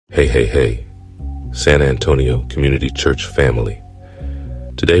Hey, hey, hey, San Antonio Community Church family.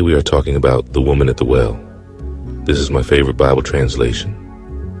 Today we are talking about the woman at the well. This is my favorite Bible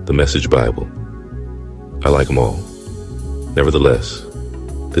translation, the Message Bible. I like them all. Nevertheless,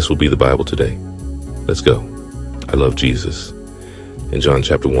 this will be the Bible today. Let's go. I love Jesus. In John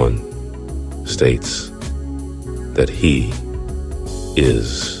chapter 1 states that he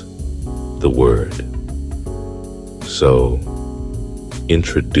is the Word. So,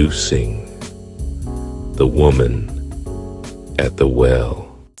 introducing the woman at the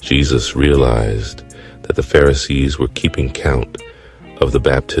well, Jesus realized that the Pharisees were keeping count of the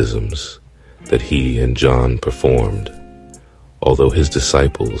baptisms that he and John performed, although his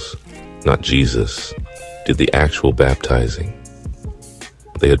disciples, not Jesus, did the actual baptizing.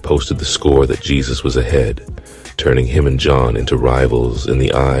 They had posted the score that Jesus was ahead, turning him and John into rivals in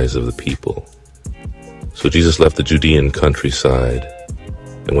the eyes of the people. So Jesus left the Judean countryside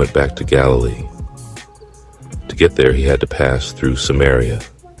and went back to Galilee. To get there, he had to pass through Samaria.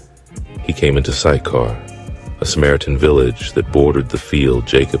 He came into Sychar, a Samaritan village that bordered the field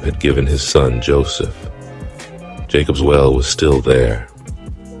Jacob had given his son Joseph. Jacob's well was still there.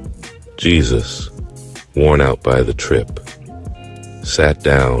 Jesus, worn out by the trip, sat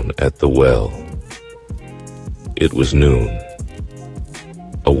down at the well. It was noon.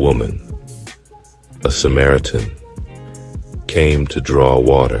 A woman, a Samaritan, came to draw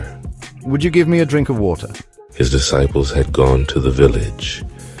water. Would you give me a drink of water? His disciples had gone to the village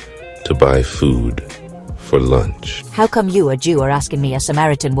to buy food for lunch. How come you, a Jew, are asking me, a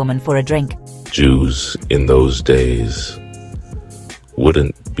Samaritan woman, for a drink? Jews in those days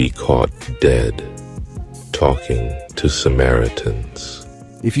wouldn't be caught dead talking to Samaritans.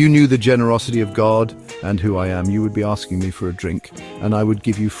 If you knew the generosity of God and who I am, you would be asking me for a drink, and I would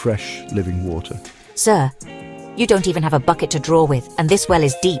give you fresh, living water. Sir, you don't even have a bucket to draw with, and this well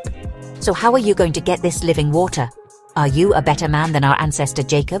is deep. So how are you going to get this living water? Are you a better man than our ancestor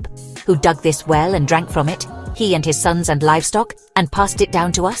Jacob, who dug this well and drank from it, he and his sons and livestock, and passed it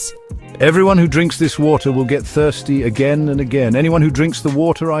down to us? Everyone who drinks this water will get thirsty again and again. Anyone who drinks the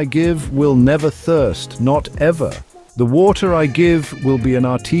water I give will never thirst, not ever. The water I give will be an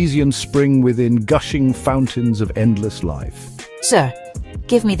artesian spring within gushing fountains of endless life. Sir,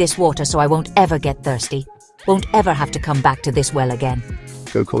 give me this water so I won't ever get thirsty, won't ever have to come back to this well again.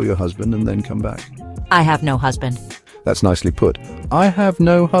 Go call your husband and then come back. I have no husband. That's nicely put. I have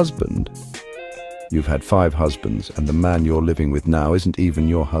no husband. You've had 5 husbands, and the man you're living with now isn't even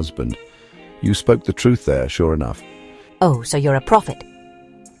your husband. You spoke the truth there, sure enough. Oh, so you're a prophet.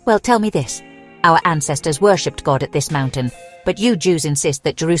 Well, tell me this. Our ancestors worshipped God at this mountain, but you Jews insist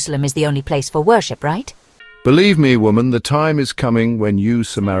that Jerusalem is the only place for worship, right? Believe me, woman, the time is coming when you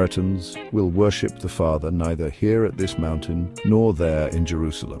Samaritans will worship the Father neither here at this mountain nor there in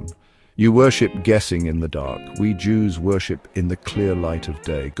Jerusalem. You worship guessing in the dark. We Jews worship in the clear light of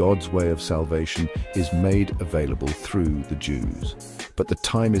day. God's way of salvation is made available through the Jews. But the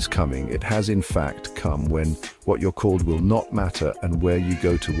time is coming, it has in fact come, when what you're called will not matter and where you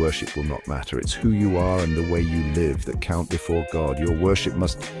go to worship will not matter. It's who you are and the way you live that count before God. Your worship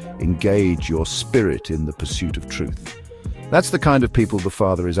must engage your spirit in the pursuit of truth. That's the kind of people the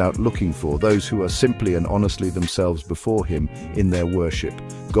Father is out looking for, those who are simply and honestly themselves before Him in their worship.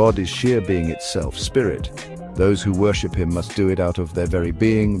 God is sheer being itself, spirit. Those who worship Him must do it out of their very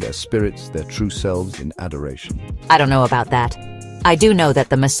being, their spirits, their true selves in adoration. I don't know about that. I do know that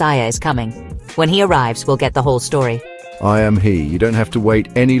the Messiah is coming. When he arrives, we'll get the whole story. I am He. You don't have to wait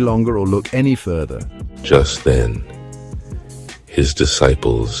any longer or look any further. Just then, his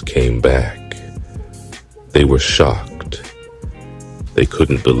disciples came back. They were shocked. They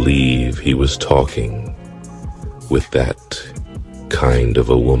couldn't believe he was talking with that kind of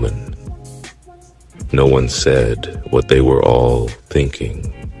a woman. No one said what they were all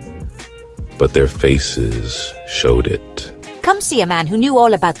thinking, but their faces showed it. Come see a man who knew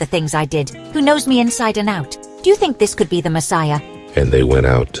all about the things I did, who knows me inside and out. Do you think this could be the Messiah? And they went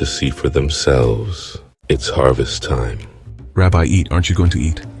out to see for themselves. It's harvest time. Rabbi, eat. Aren't you going to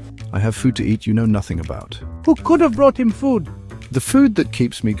eat? I have food to eat you know nothing about. Who could have brought him food? The food that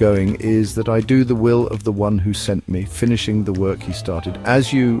keeps me going is that I do the will of the one who sent me, finishing the work he started.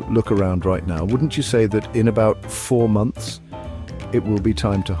 As you look around right now, wouldn't you say that in about 4 months, it will be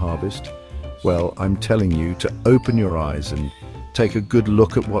time to harvest? Well, I'm telling you to open your eyes and take a good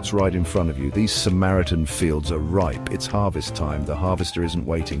look at what's right in front of you. These Samaritan fields are ripe. It's harvest time. The harvester isn't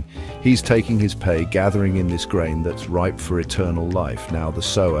waiting. He's taking his pay, gathering in this grain that's ripe for eternal life. Now the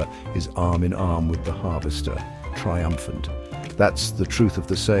sower is arm in arm with the harvester, triumphant. That's the truth of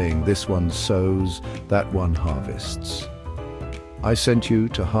the saying, this one sows, that one harvests. I sent you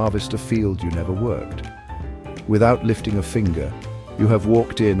to harvest a field you never worked. Without lifting a finger, you have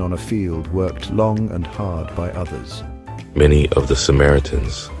walked in on a field worked long and hard by others. Many of the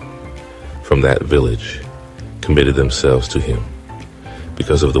Samaritans from that village committed themselves to him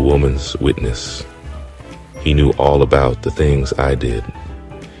because of the woman's witness. He knew all about the things I did.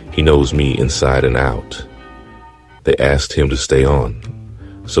 He knows me inside and out. They asked him to stay on,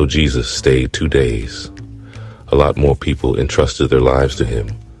 so Jesus stayed 2 days. A lot more people entrusted their lives to him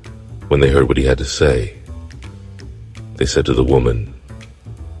when they heard what he had to say. They said to the woman,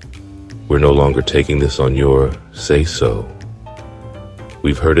 "We're no longer taking this on your say-so.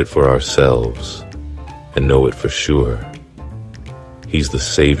 We've heard it for ourselves and know it for sure. He's the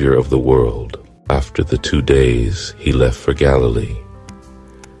Savior of the world." After the 2 days, he left for Galilee.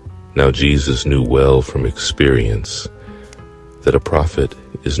 Now Jesus knew well from experience that a prophet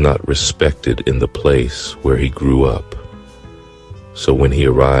is not respected in the place where he grew up. So when he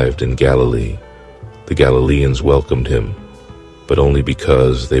arrived in Galilee, the Galileans welcomed him, but only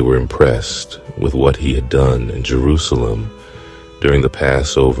because they were impressed with what he had done in Jerusalem during the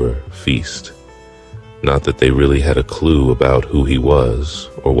Passover feast. Not that they really had a clue about who he was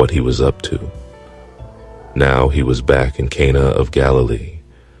or what he was up to. Now he was back in Cana of Galilee,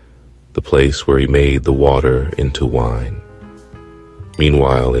 the place where he made the water into wine.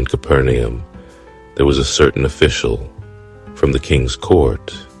 Meanwhile, in Capernaum, there was a certain official from the king's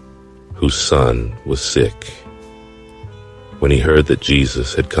court whose son was sick. When he heard that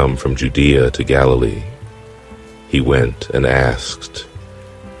Jesus had come from Judea to Galilee, he went and asked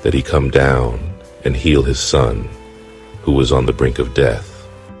that he come down and heal his son, who was on the brink of death.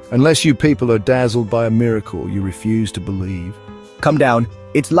 Unless you people are dazzled by a miracle, you refuse to believe. Come down.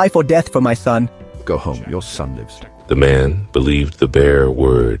 It's life or death for my son. Go home, your son lives. The man believed the bare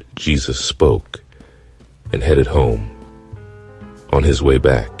word Jesus spoke and headed home. On his way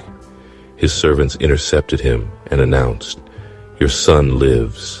back, his servants intercepted him and announced, "Your son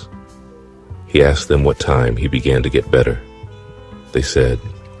lives." He asked them what time he began to get better. They said,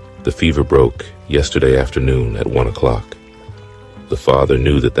 "The fever broke yesterday afternoon at 1 o'clock. The father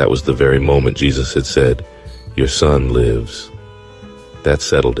knew that was the very moment Jesus had said, "Your son lives." That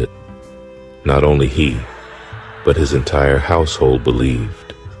settled it. Not only he, but his entire household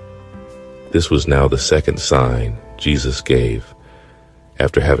believed. This was now the second sign Jesus gave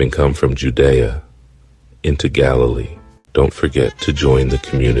after having come from Judea into Galilee. Don't forget to join the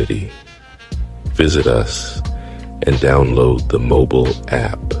community. Visit us and download the mobile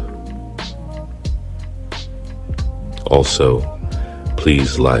app. Also,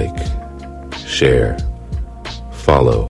 please like, share, follow,